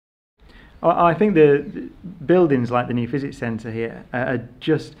I think the buildings like the new physics centre here are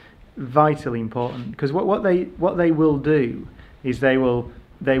just vitally important, because what they will do is they will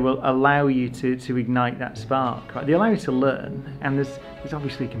allow you to ignite that spark. Right? They allow you to learn, and there's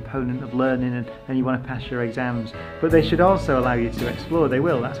obviously a component of learning, and you want to pass your exams, but they should also allow you to explore. They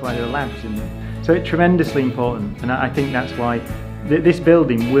will. That's why there are labs in there. So it's tremendously important, and I think that's why this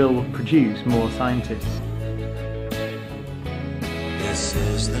building will produce more scientists. This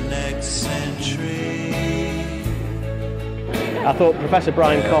is the next century. I thought Professor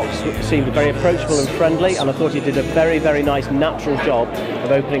Brian Cox seemed very approachable and friendly, and I thought he did a very, very nice natural job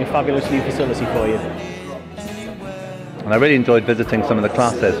of opening a fabulous new facility for you. And I really enjoyed visiting some of the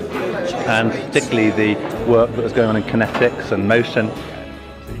classes, and particularly the work that was going on in kinetics and motion.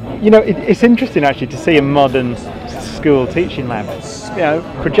 You know, it's interesting actually to see a modern school teaching lab. You know,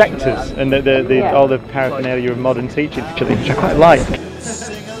 projectors and all the paraphernalia of modern teaching, which I quite like.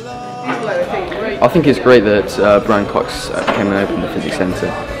 I think it's great that Brian Cox came and opened the Physics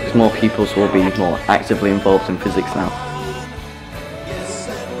Centre, because more people will be more actively involved in physics now.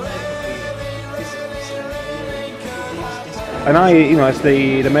 And I, you know, as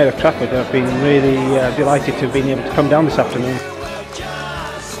the Mayor of Trafford, I've been really delighted to have been able to come down this afternoon.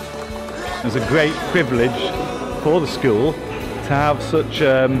 It's a great privilege for the school to have such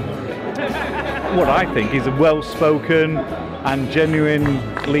what I think is a well-spoken and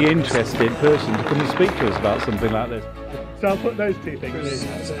genuinely interested person to come and speak to us about something like this. So I'll put those two things in.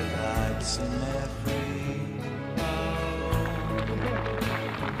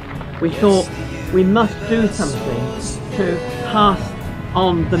 We thought we must do something to pass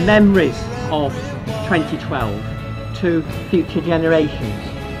on the memories of 2012 to future generations.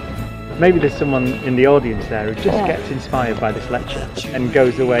 Maybe there's someone in the audience there who just gets inspired by this lecture and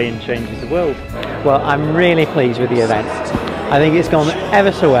goes away and changes the world. Well, I'm really pleased with the event. I think it's gone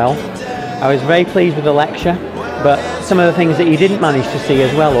ever so well. I was very pleased with the lecture, but some of the things that you didn't manage to see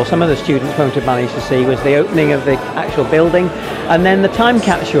as well, or some of the students won't have managed to see, was the opening of the actual building and then the time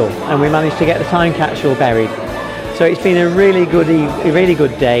capsule, and we managed to get the time capsule buried. So it's been a really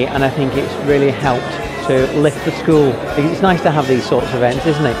good day, and I think it's really helped to lift the school. It's nice to have these sorts of events,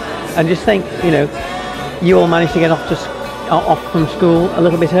 isn't it? And just think, you know, you all managed to get off from school a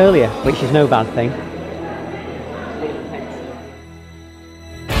little bit earlier, which is no bad thing.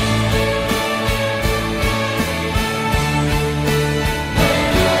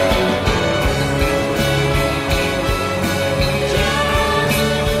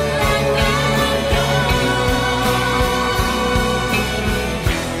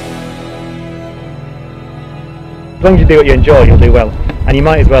 As long as you do what you enjoy, you'll do well. And you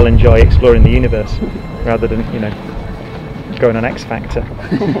might as well enjoy exploring the universe rather than, you know, going on X Factor.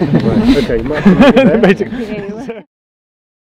 Right, okay, you might have to leave it there. Basically.